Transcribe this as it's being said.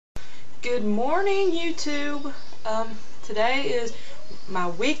Good morning, YouTube. Today is my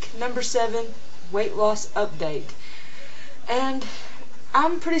week number 7 weight loss update, and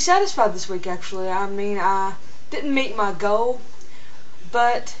I'm pretty satisfied this week, actually. I mean, I didn't meet my goal,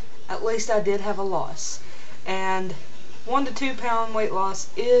 but at least I did have a loss. And 1 to 2 pound weight loss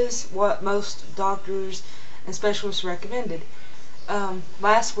is what most doctors and specialists recommended.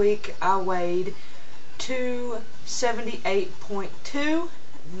 Last week I weighed 278.2.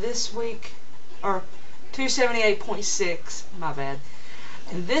 This week, or 278.6, my bad.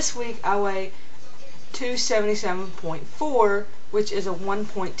 And this week I weigh 277.4, which is a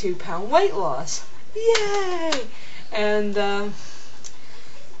 1.2 pound weight loss. Yay! And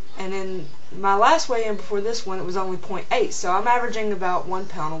in my last weigh-in before this one, it was only 0.8, so I'm averaging about 1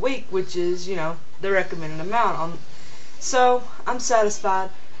 pound a week, which is, the recommended amount. So I'm satisfied.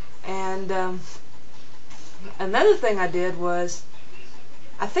 And another thing I did was,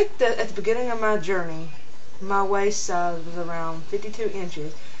 I think that at the beginning of my journey, my waist size was around 52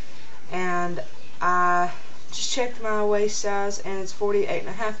 inches, and I just checked my waist size, and it's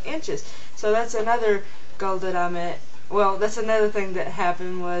 48.5 inches. So that's another goal that I met. Well, that's another thing that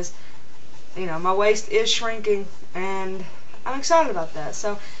happened was, my waist is shrinking, and I'm excited about that.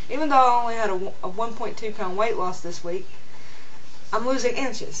 So even though I only had a 1.2 pound weight loss this week, I'm losing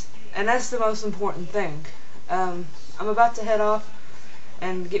inches, and that's the most important thing. I'm about to head off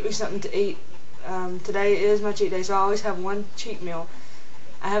and get me something to eat. Today is my cheat day, so I always have one cheat meal.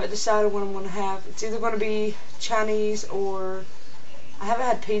 I haven't decided what I'm going to have. It's either going to be Chinese, or I haven't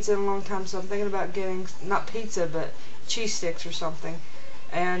had pizza in a long time, so I'm thinking about getting, not pizza, but cheese sticks or something.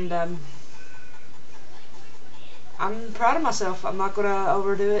 And I'm proud of myself. I'm not going to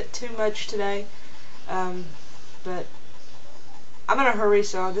overdo it too much today, but I'm in a hurry,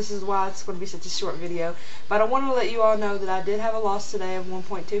 so this is why it's going to be such a short video. But I want to let you all know that I did have a loss today of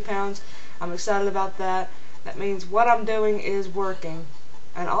 1.2 pounds. I'm excited about that. That means what I'm doing is working.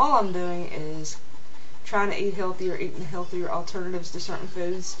 And all I'm doing is trying to eat healthier, eating healthier alternatives to certain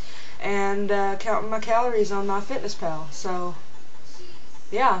foods, and counting my calories on MyFitnessPal. So,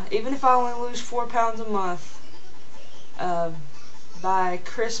 yeah, even if I only lose 4 pounds a month, by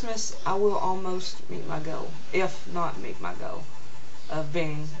Christmas I will almost meet my goal, if not meet my goal of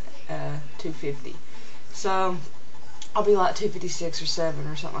being 250. So I'll be like 256 or 7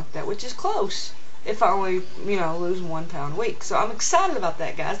 or something like that, which is close if I only lose 1 pound a week. So I'm excited about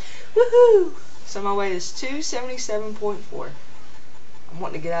that, guys. Woohoo! So my weight is 277.4. I'm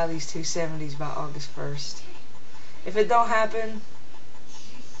wanting to get out of these 270s by August 1st. If it don't happen,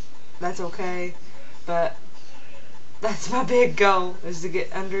 that's okay, but that's my big goal, is to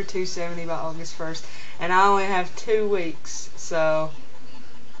get under 270 by August 1st. And I only have 2 weeks, so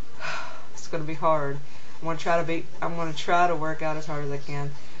it's gonna be hard. I'm gonna try to work out as hard as I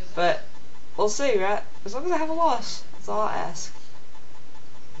can. But we'll see, right? As long as I have a loss, that's all I ask.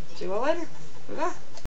 See you all later. Bye-bye.